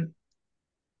 I've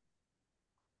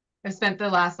spent the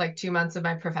last like 2 months of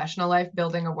my professional life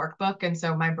building a workbook, and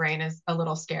so my brain is a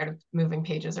little scared of moving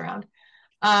pages around.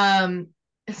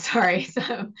 Sorry,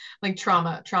 so like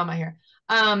trauma here.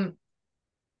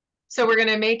 So we're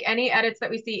gonna make any edits that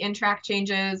we see in track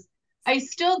changes. I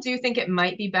still do think it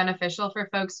might be beneficial for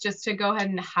folks just to go ahead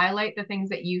and highlight the things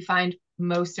that you find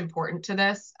most important to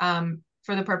this.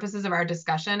 For the purposes of our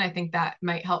discussion, I think that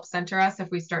might help center us if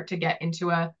we start to get into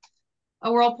a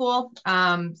whirlpool.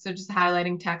 So just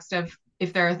highlighting text of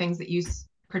if there are things that you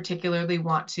particularly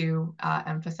want to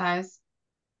emphasize,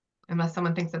 unless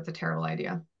someone thinks that's a terrible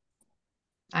idea.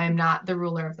 I am not the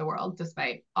ruler of the world,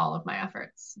 despite all of my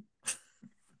efforts.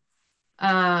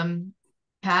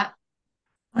 Pat?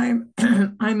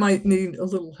 I might need a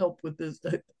little help with this.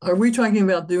 Are we talking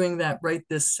about doing that right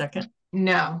this second?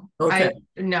 No. Okay.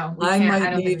 No. I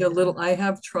might need a little. I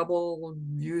have trouble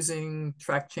using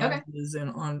track changes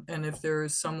and if there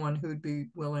is someone who'd be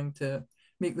willing to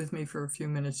meet with me for a few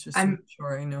minutes, just to make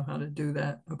sure I know how to do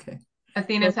that. Okay.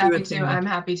 Athena's happy to. I'm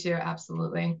happy to.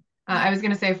 Absolutely. I was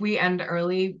gonna say if we end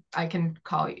early, I can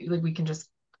call you. Like we can just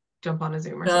jump on a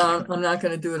Zoom or something. No, I'm not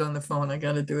gonna do it on the phone. I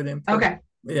got to do it in person. Okay.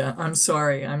 Yeah, I'm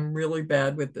sorry. I'm really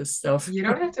bad with this stuff. You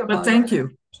don't have to apologize. But thank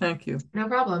you. Thank you. No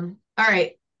problem. All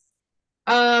right.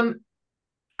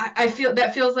 I feel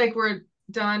that feels like we're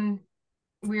done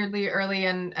weirdly early,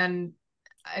 and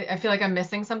I feel like I'm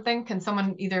missing something. Can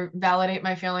someone either validate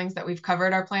my feelings that we've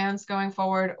covered our plans going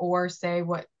forward, or say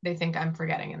what they think I'm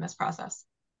forgetting in this process?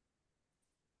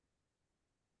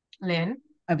 Lynn?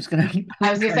 I was gonna say,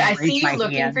 I see you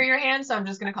looking for your hand, so I'm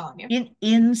just gonna call on you.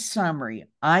 In summary,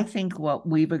 I think what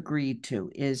we've agreed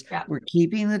to is we're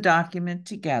keeping the document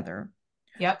together.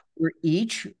 Yep. We're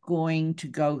each going to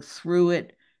go through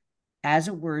it as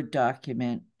a Word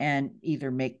document and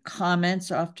either make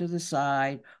comments off to the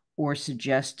side or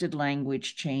suggested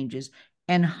language changes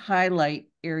and highlight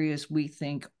areas we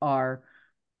think are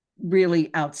really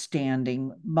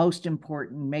outstanding, most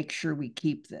important, make sure we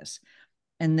keep this.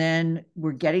 And then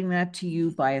we're getting that to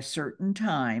you by a certain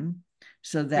time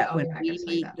so that when we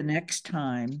meet the next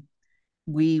time,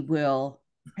 we will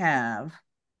have,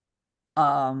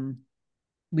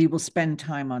 we will spend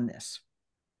time on this.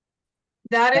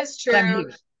 That is true.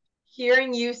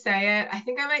 Hearing you say it, I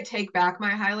think I might take back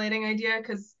my highlighting idea,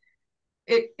 because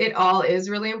it all is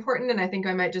really important, and I think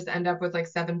I might just end up with like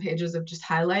 7 pages of just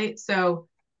highlight. So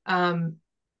I'm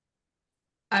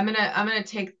gonna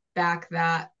take back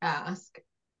that ask.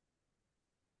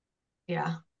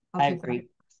 Yeah, I agree.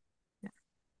 Yeah.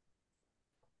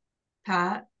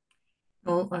 Pat?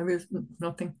 Oh, I was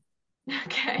nothing.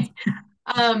 Okay.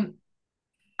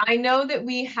 I know that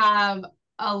we have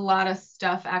a lot of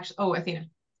stuff actually. Oh, Athena.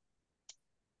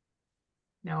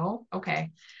 No?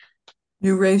 Okay.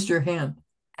 You raised your hand.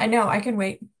 I know, I can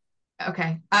wait.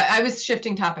 Okay. I was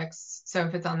shifting topics, so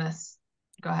if it's on this,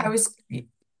 go ahead. I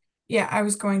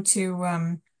was going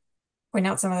to point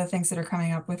out some of the things that are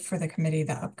coming up for the committee,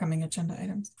 the upcoming agenda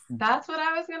items. That's what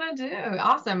I was gonna do.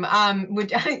 Awesome.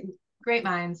 Great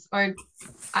minds, or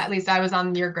at least I was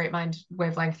on your great mind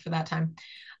wavelength for that time.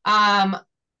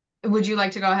 Would you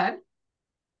like to go ahead?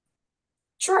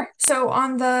 Sure. So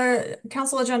on the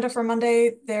council agenda for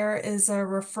Monday, there is a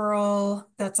referral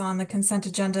that's on the consent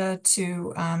agenda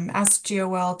to ask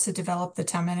GOL to develop the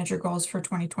town manager goals for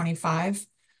 2025.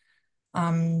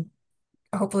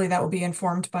 Hopefully that will be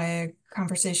informed by a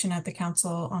conversation at the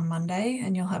council on Monday,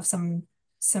 and you'll have some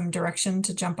direction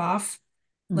to jump off.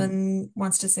 Lynn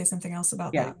wants to say something else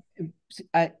about that.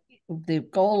 The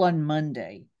goal on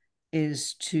Monday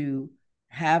is to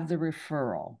have the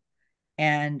referral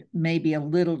and maybe a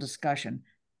little discussion.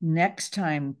 Next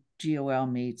time GOL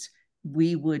meets,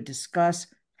 we would discuss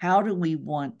how do we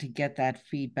want to get that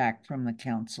feedback from the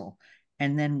council.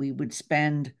 And then we would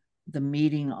spend the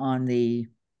meeting on the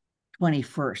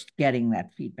 21st getting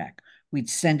that feedback. We'd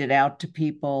send it out to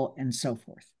people and so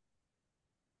forth.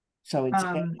 So it's,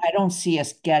 I don't see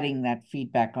us getting that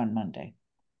feedback on Monday.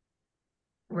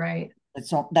 Right.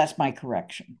 That's my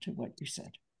correction to what you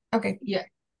said. Okay. Yeah.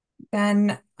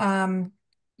 Then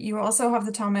you also have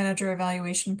the town manager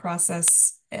evaluation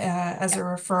process as a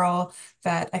referral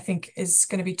that I think is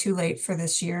going to be too late for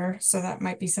this year. So that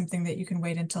might be something that you can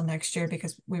wait until next year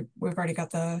because we've already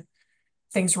got the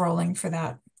things rolling for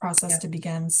that process to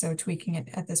begin. So tweaking it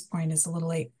at this point is a little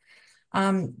late.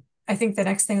 I think the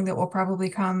next thing that will probably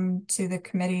come to the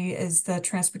committee is the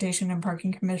Transportation and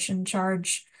Parking Commission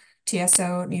charge.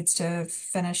 TSO needs to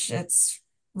finish its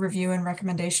review and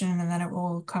recommendation, and then it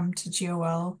will come to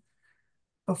GOL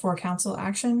before council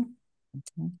action.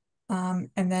 And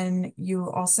then you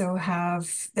also have,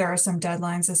 there are some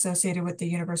deadlines associated with the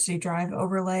University Drive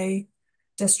overlay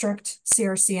district.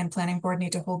 CRC and Planning Board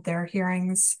need to hold their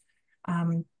hearings.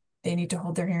 They need to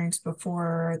hold their hearings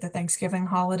before the Thanksgiving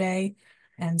holiday.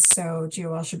 And so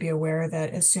GOL should be aware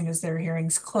that as soon as their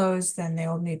hearings close, then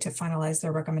they'll need to finalize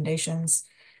their recommendations.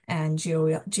 And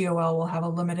GOL will have a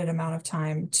limited amount of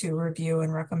time to review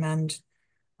and recommend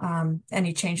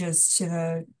any changes to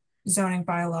the zoning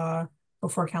bylaw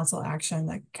before council action.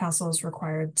 The council is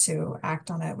required to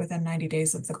act on it within 90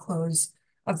 days of the close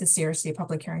of the CRC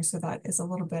public hearing. So that is a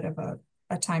little bit of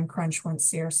a time crunch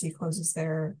once CRC closes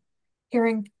their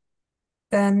hearing.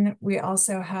 Then we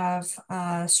also have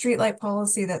a streetlight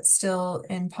policy that's still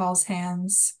in Paul's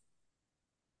hands,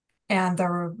 and the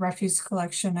refuse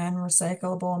collection and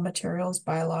recyclable materials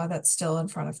bylaw that's still in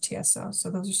front of TSO.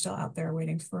 So those are still out there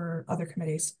waiting for other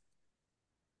committees.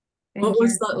 What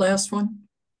was that last one?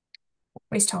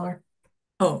 Waste hauler.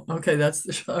 Oh, okay,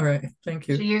 that's all right. Thank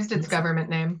you. She used its government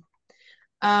name.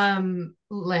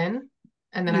 Lynn,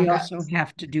 and then We I also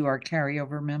have to do our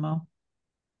carryover memo.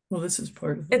 Well, this is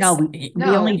part of it. No,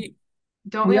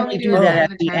 we only do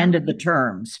that at the end of the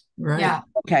terms. Right. Yeah.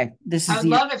 Okay. This is I would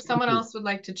love if someone else would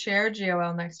like to chair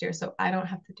GOL next year, so I don't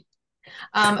have to do.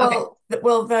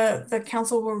 Well, the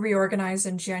council will reorganize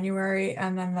in January,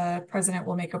 and then the president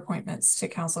will make appointments to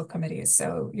council committees.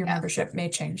 So your membership may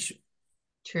change.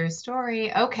 True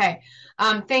story. Okay.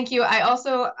 Thank you. I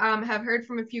also have heard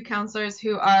from a few counselors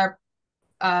who are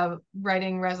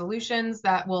writing resolutions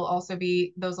that will also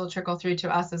be, those will trickle through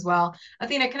to us as well.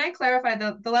 Athena, can I clarify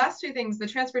the last two things, the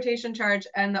transportation charge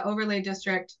and the overlay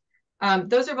district?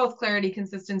 Those are both clarity,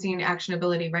 consistency, and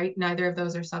actionability, right? Neither of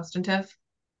those are substantive.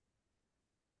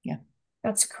 Yeah,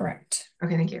 that's correct.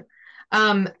 Okay, thank you.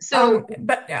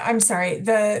 But I'm sorry,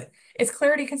 it's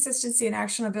clarity, consistency, and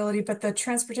actionability, but the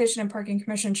Transportation and Parking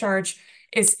Commission charge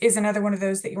is another one of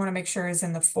those that you want to make sure is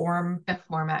in the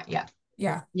format. Yeah.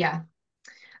 Yeah.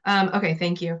 Okay,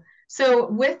 thank you. So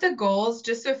with the goals,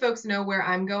 just so folks know where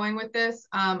I'm going with this,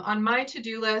 on my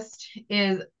to-do list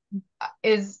is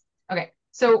okay.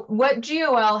 So what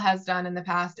GOL has done in the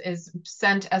past is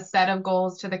sent a set of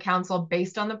goals to the council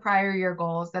based on the prior year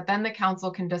goals that then the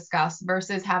council can discuss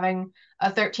versus having a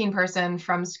 13-person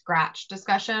from scratch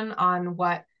discussion on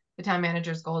what the town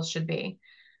manager's goals should be.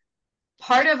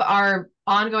 Part of our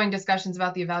ongoing discussions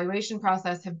about the evaluation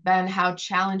process have been how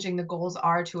challenging the goals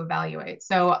are to evaluate.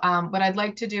 So what I'd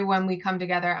like to do when we come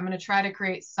together, I'm going to try to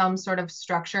create some sort of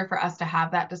structure for us to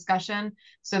have that discussion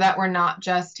so that we're not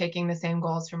just taking the same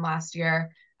goals from last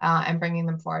year and bringing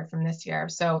them forward from this year.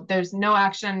 So there's no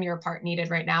action on your part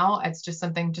needed right now. It's just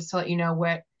something just to let you know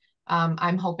what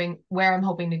where I'm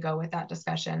hoping to go with that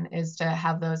discussion is to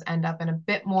have those end up in a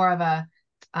bit more of a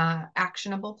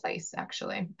actionable place.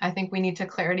 Actually, I think we need to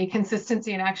clarity,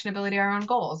 consistency, and actionability our own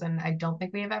goals, and I don't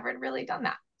think we have ever really done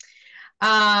that.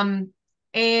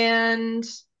 And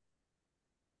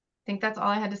I think that's all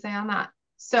I had to say on that.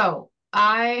 So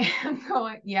I am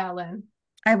going, Lynn.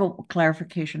 I have a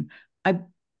clarification.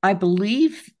 I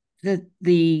believe that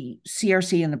the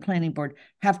CRC and the planning board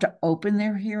have to open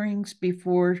their hearings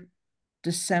before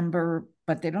December,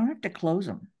 but they don't have to close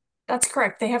them. That's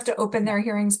correct. They have to open their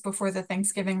hearings before the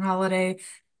Thanksgiving holiday.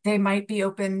 They might be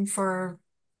open for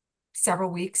several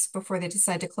weeks before they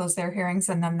decide to close their hearings,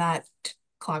 and then that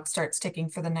clock starts ticking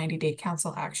for the 90-day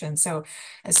council action. So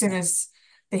as soon as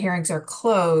the hearings are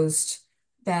closed,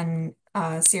 then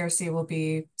CRC will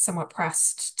be somewhat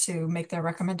pressed to make their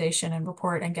recommendation and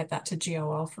report and get that to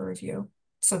GOL for review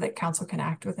so that council can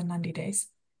act within 90 days.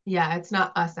 Yeah, it's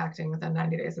not us acting within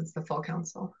 90 days. It's the full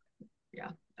council. Yeah.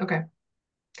 Okay.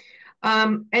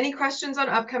 Any questions on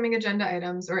upcoming agenda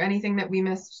items or anything that we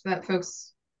missed that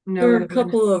folks know? There are a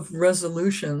couple of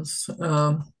resolutions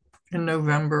in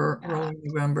November, early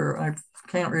November. I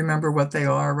can't remember what they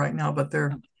are right now, but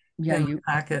they're in the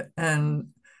packet. And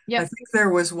I think there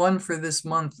was one for this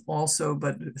month also,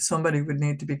 but somebody would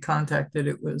need to be contacted.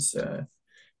 It was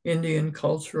Indian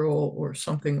cultural or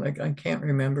something like, I can't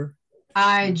remember.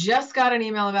 I just got an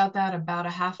email about that about a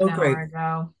half an hour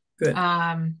ago. Good.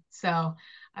 So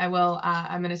I will,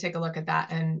 I'm going to take a look at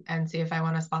that and see if I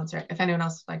want to sponsor it. If anyone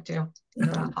else would like to,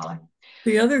 holler.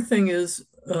 The other thing is,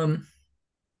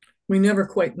 we never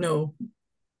quite know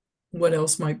what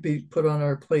else might be put on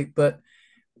our plate, but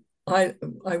I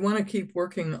want to keep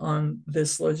working on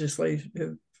this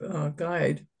legislative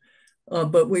guide,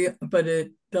 but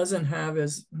it doesn't have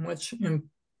as much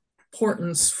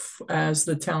importance as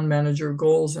the town manager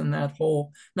goals and that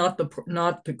whole, not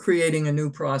the creating a new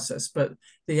process, but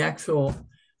the actual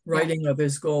writing of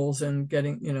his goals and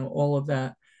getting, you know, all of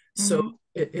that. So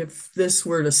if this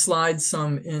were to slide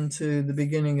some into the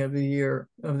beginning of the year,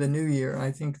 of the new year,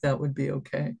 I think that would be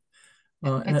okay.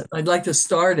 And I'd like to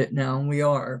start it now, and we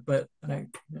are, but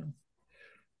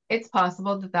it's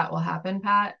possible that that will happen,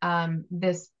 Pat.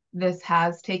 This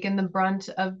has taken the brunt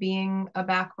of being a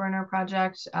back burner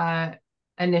project.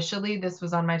 Initially, this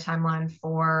was on my timeline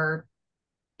for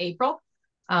April,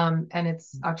 and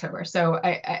it's October. So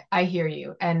I hear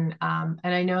you, and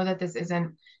I know that this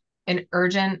isn't an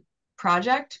urgent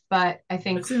project, but I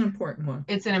think it's an important one.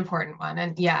 It's an important one,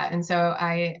 and yeah, and so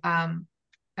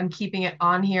I'm keeping it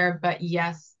on here. But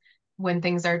yes, when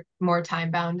things are more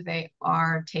time bound, they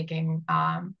are taking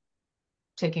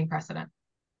precedent.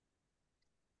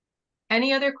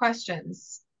 Any other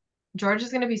questions? George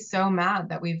is going to be so mad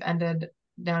that we've ended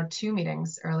now 2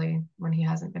 meetings early when he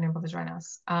hasn't been able to join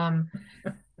us.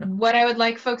 What I would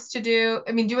like folks to do,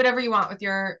 I mean, do whatever you want with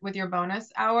your bonus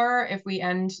hour if we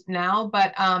end now,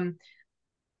 but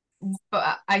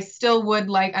I still would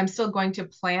like, I'm still going to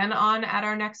plan on at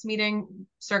our next meeting,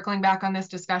 circling back on this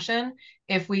discussion.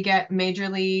 If we get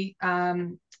majorly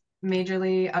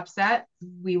upset,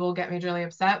 we will get majorly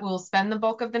upset. We'll spend the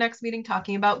bulk of the next meeting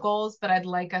talking about goals, but I'd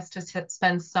like us to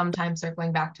spend some time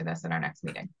circling back to this in our next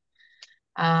meeting.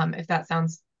 If that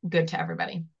sounds good to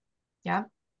everybody. Yeah.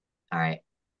 All right.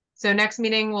 So next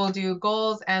meeting, we'll do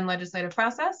goals and legislative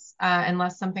process,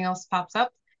 unless something else pops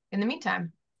up in the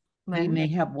meantime. We may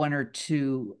have 1 or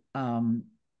 2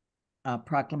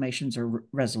 proclamations or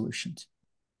resolutions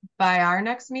by our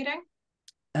next meeting.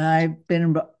 I've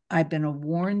been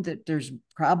warned that there's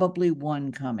probably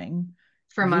one coming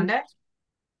for Monday.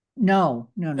 No,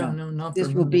 not this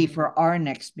will be for our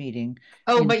next meeting.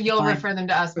 Oh, but you'll refer them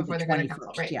to us before they go to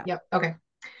council, right? Yeah. Yep. Okay.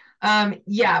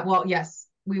 Yeah. Well, yes,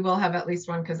 we will have at least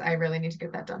one because I really need to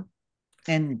get that done.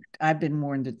 And I've been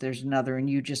warned that there's another, and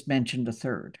you just mentioned a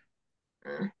third.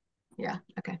 Yeah.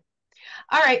 Okay.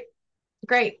 All right.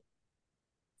 Great.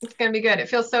 It's going to be good. It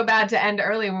feels so bad to end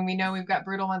early when we know we've got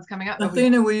brutal ones coming up.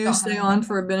 Athena, will you stay on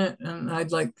for a minute? And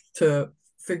I'd like to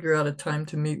figure out a time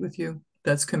to meet with you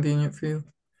that's convenient for you.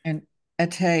 And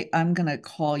Ate, I'm going to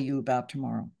call you about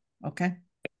tomorrow. Okay.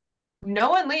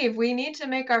 No one leave. We need to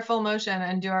make our full motion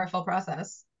and do our full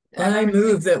process. I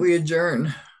move that we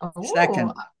adjourn. Oh,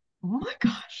 second. Oh my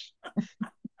gosh.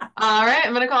 All right.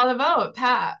 I'm going to call the vote.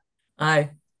 Pat. Aye.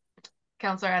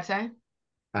 Councilor Ate.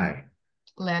 Aye.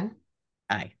 Lynn.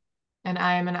 Aye. And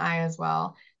I am an aye as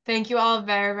well. Thank you all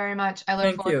very, very much. I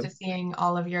look forward to seeing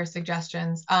all of your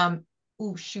suggestions.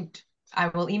 Oh, shoot. I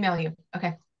will email you.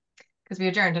 Okay. Because we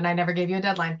adjourned and I never gave you a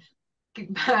deadline.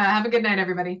 Have a good night,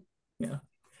 everybody. Yeah.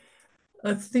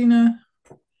 Athena,